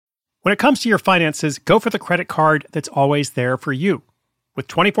When it comes to your finances, go for the credit card that's always there for you. With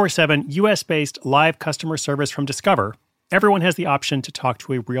 24/7 US-based live customer service from Discover, everyone has the option to talk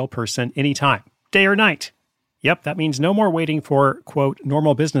to a real person anytime, day or night. Yep, that means no more waiting for, quote,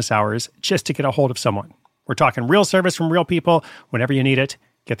 normal business hours just to get a hold of someone. We're talking real service from real people whenever you need it.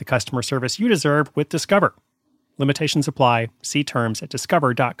 Get the customer service you deserve with Discover. Limitations apply. See terms at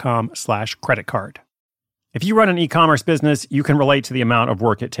discover.com/creditcard. If you run an e-commerce business, you can relate to the amount of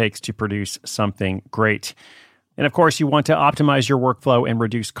work it takes to produce something great. And of course, you want to optimize your workflow and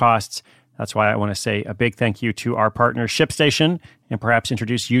reduce costs. That's why I want to say a big thank you to our partner, ShipStation, and perhaps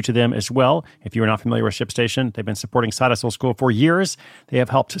introduce you to them as well. If you are not familiar with ShipStation, they've been supporting Side Hustle School for years. They have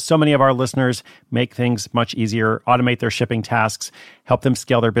helped so many of our listeners make things much easier, automate their shipping tasks, help them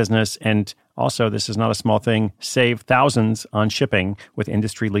scale their business, and also, this is not a small thing, save thousands on shipping with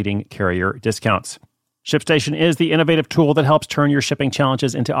industry-leading carrier discounts. ShipStation is the innovative tool that helps turn your shipping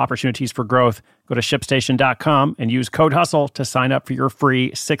challenges into opportunities for growth. Go to ShipStation.com and use code HUSTLE to sign up for your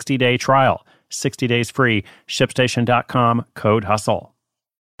free 60-day trial. 60 days free. ShipStation.com, code HUSTLE.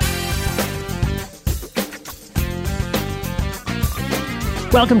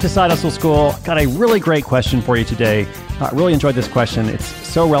 Welcome to Side Hustle School. Got a really great question for you today. I really enjoyed this question. It's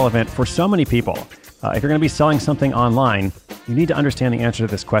so relevant for so many people. If you're going to be selling something online, you need to understand the answer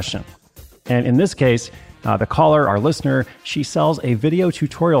to this question. And in this case, the caller, our listener, she sells a video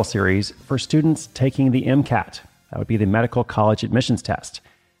tutorial series for students taking the MCAT. That would be the Medical College Admissions Test.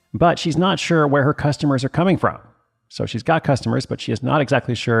 But she's not sure where her customers are coming from. So she's got customers, but she is not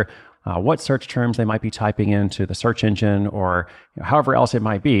exactly sure what search terms they might be typing into the search engine or however else it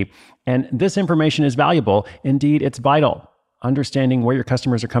might be. And this information is valuable. Indeed, it's vital. Understanding where your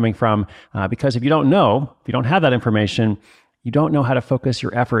customers are coming from, because if you don't have that information, you don't know how to focus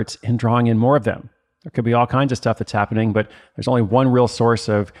your efforts in drawing in more of them. There could be all kinds of stuff that's happening, but there's only one real source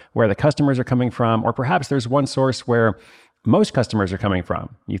of where the customers are coming from, or perhaps there's one source where most customers are coming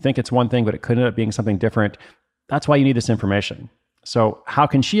from. You think it's one thing, but it could end up being something different. That's why you need this information. So how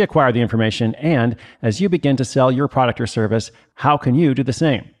can she acquire the information? And as you begin to sell your product or service, how can you do the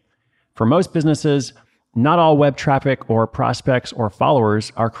same? For most businesses, not all web traffic or prospects or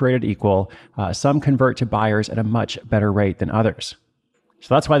followers are created equal. Some convert to buyers at a much better rate than others.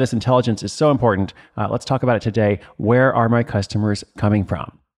 So that's why this intelligence is so important. Let's talk about it today. Where are my customers coming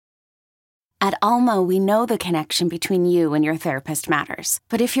from? At Alma, we know the connection between you and your therapist matters.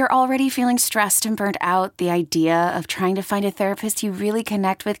 But if you're already feeling stressed and burnt out, the idea of trying to find a therapist you really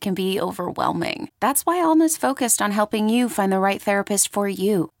connect with can be overwhelming. That's why Alma's focused on helping you find the right therapist for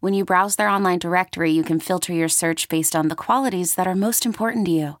you. When you browse their online directory, you can filter your search based on the qualities that are most important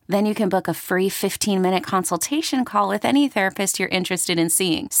to you. Then you can book a free 15-minute consultation call with any therapist you're interested in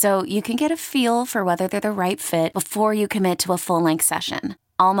seeing, so you can get a feel for whether they're the right fit before you commit to a full-length session.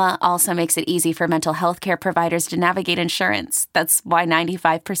 Alma also makes it easy for mental health care providers to navigate insurance. That's why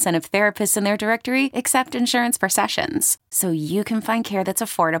 95% of therapists in their directory accept insurance for sessions. So you can find care that's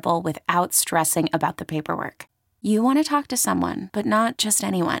affordable without stressing about the paperwork. You want to talk to someone, but not just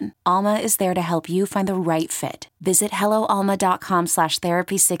anyone. Alma is there to help you find the right fit. Visit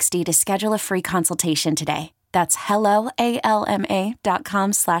helloalma.com/therapy60 to schedule a free consultation today. That's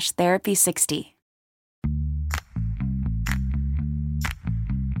helloalma.com/therapy60.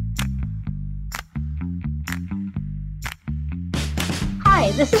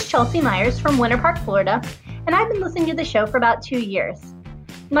 Hi, this is Chelsea Myers from Winter Park, Florida, and I've been listening to the show for about 2 years.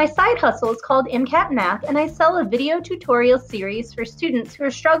 My side hustle is called MCAT Math, and I sell a video tutorial series for students who are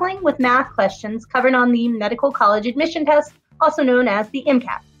struggling with math questions covered on the Medical College Admission Test, also known as the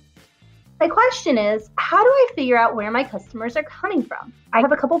MCAT. My question is, how do I figure out where my customers are coming from? I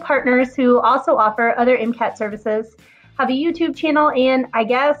have a couple partners who also offer other MCAT services, have a YouTube channel, and I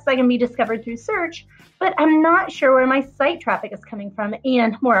guess I can be discovered through search, but I'm not sure where my site traffic is coming from,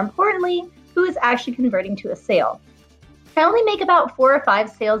 and more importantly, who is actually converting to a sale. I only make about 4 or 5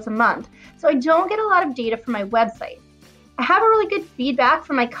 sales a month, so I don't get a lot of data from my website. I have a really good feedback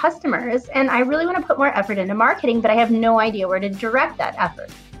from my customers, and I really want to put more effort into marketing, but I have no idea where to direct that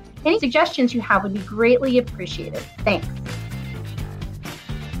effort. Any suggestions you have would be greatly appreciated. Thanks.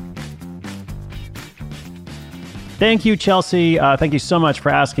 Thank you, Chelsea. Thank you so much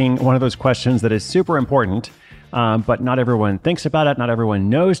for asking one of those questions that is super important, but not everyone thinks about it. Not everyone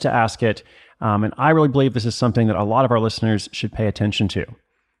knows to ask it. And I really believe this is something that a lot of our listeners should pay attention to.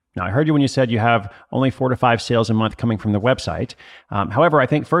 Now, I heard you when you said you have only 4 to 5 sales a month coming from the website. However, I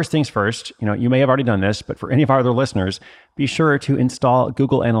think first things first, you may have already done this, but for any of our other listeners, be sure to install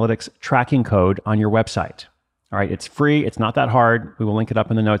Google Analytics tracking code on your website. All right, it's free. It's not that hard. We will link it up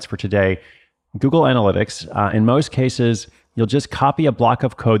in the notes for today. Google Analytics, in most cases, you'll just copy a block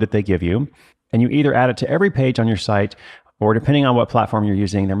of code that they give you, and you either add it to every page on your site, or depending on what platform you're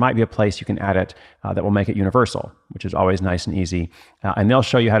using, there might be a place you can add it that will make it universal, which is always nice and easy. And they'll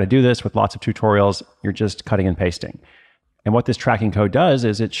show you how to do this with lots of tutorials. You're just cutting and pasting. And what this tracking code does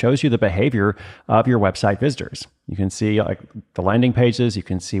is it shows you the behavior of your website visitors. You can see like the landing pages. You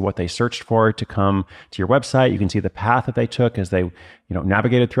can see what they searched for to come to your website. You can see the path that they took as they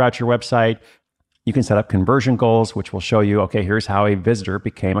navigated throughout your website. You can set up conversion goals, which will show you, okay, here's how a visitor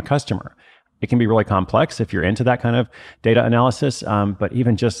became a customer. It can be really complex if you're into that kind of data analysis, but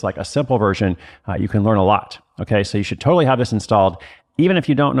even just like a simple version, you can learn a lot. Okay, so you should totally have this installed, even if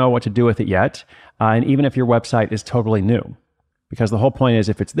you don't know what to do with it yet, and even if your website is totally new. Because the whole point is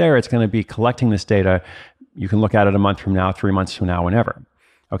if it's there, it's going to be collecting this data. You can look at it a month from now, 3 months from now, whenever.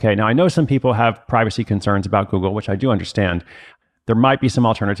 Okay, now I know some people have privacy concerns about Google, which I do understand. There might be some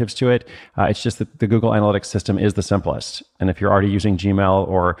alternatives to it. It's just that the Google Analytics system is the simplest. And if you're already using Gmail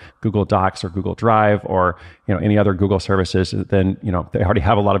or Google Docs or Google Drive or any other Google services, then they already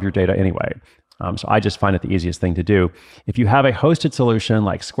have a lot of your data anyway. So I just find it the easiest thing to do. If you have a hosted solution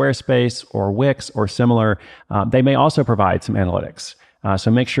like Squarespace or Wix or similar, they may also provide some analytics.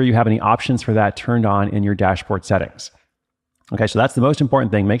 So make sure you have any options for that turned on in your dashboard settings. Okay, so that's the most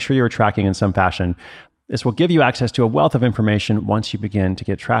important thing. Make sure you're tracking in some fashion. This will give you access to a wealth of information once you begin to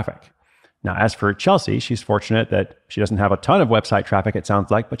get traffic. Now, as for Chelsea, she's fortunate that she doesn't have a ton of website traffic, it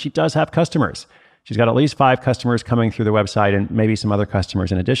sounds like, but she does have customers. She's got at least 5 customers coming through the website and maybe some other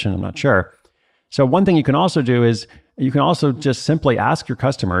customers in addition, I'm not sure. So one thing you can also do is you can also just simply ask your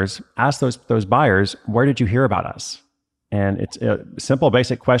customers, ask those buyers, where did you hear about us? And it's a simple,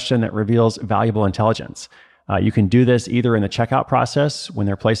 basic question that reveals valuable intelligence. You can do this either in the checkout process when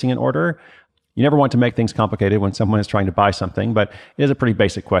they're placing an order. You never want to make things complicated when someone is trying to buy something, but it is a pretty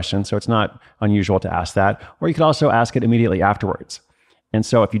basic question, so it's not unusual to ask that. Or you could also ask it immediately afterwards. And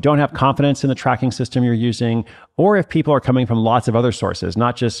so if you don't have confidence in the tracking system you're using, or if people are coming from lots of other sources,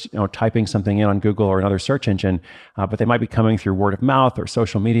 not just typing something in on Google or another search engine, but they might be coming through word of mouth or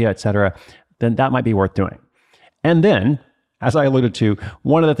social media, et cetera, then that might be worth doing. And then, as I alluded to,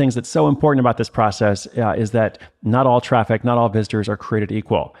 one of the things that's so important about this process is that not all traffic, not all visitors are created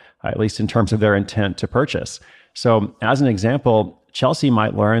equal, at least in terms of their intent to purchase. So as an example, Chelsea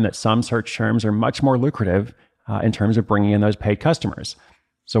might learn that some search terms are much more lucrative in terms of bringing in those paid customers.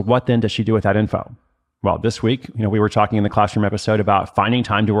 So what then does she do with that info? Well, this week, we were talking in the classroom episode about finding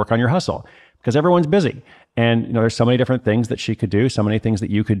time to work on your hustle because everyone's busy. And there's so many different things that she could do, so many things that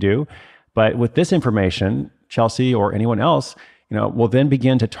you could do. But with this information, Chelsea or anyone else, will then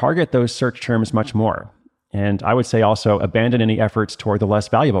begin to target those search terms much more. And I would say also abandon any efforts toward the less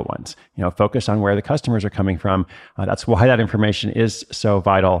valuable ones. Focus on where the customers are coming from. That's why that information is so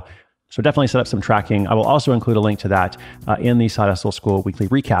vital. So definitely set up some tracking. I will also include a link to that in the Side Hustle School weekly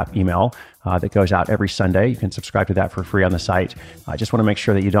recap email that goes out every Sunday. You can subscribe to that for free on the site. I just want to make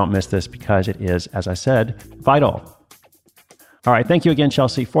sure that you don't miss this because it is, as I said, vital. All right. Thank you again,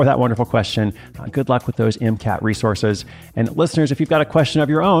 Chelsea, for that wonderful question. Good luck with those MCAT resources. And listeners, if you've got a question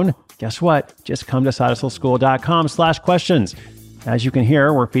of your own, guess what? Just come to sidehustleschool.com/questions. As you can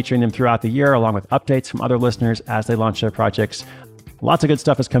hear, we're featuring them throughout the year, along with updates from other listeners as they launch their projects. Lots of good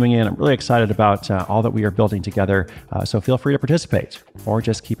stuff is coming in. I'm really excited about all that we are building together. So feel free to participate or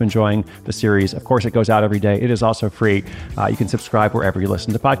just keep enjoying the series. Of course, it goes out every day. It is also free. You can subscribe wherever you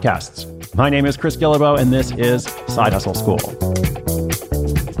listen to podcasts. My name is Chris Guillebeau, and this is Side Hustle School.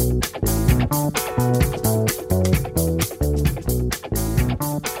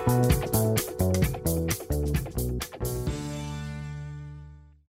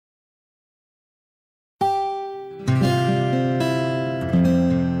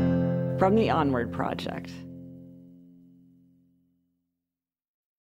 From the Onward Project.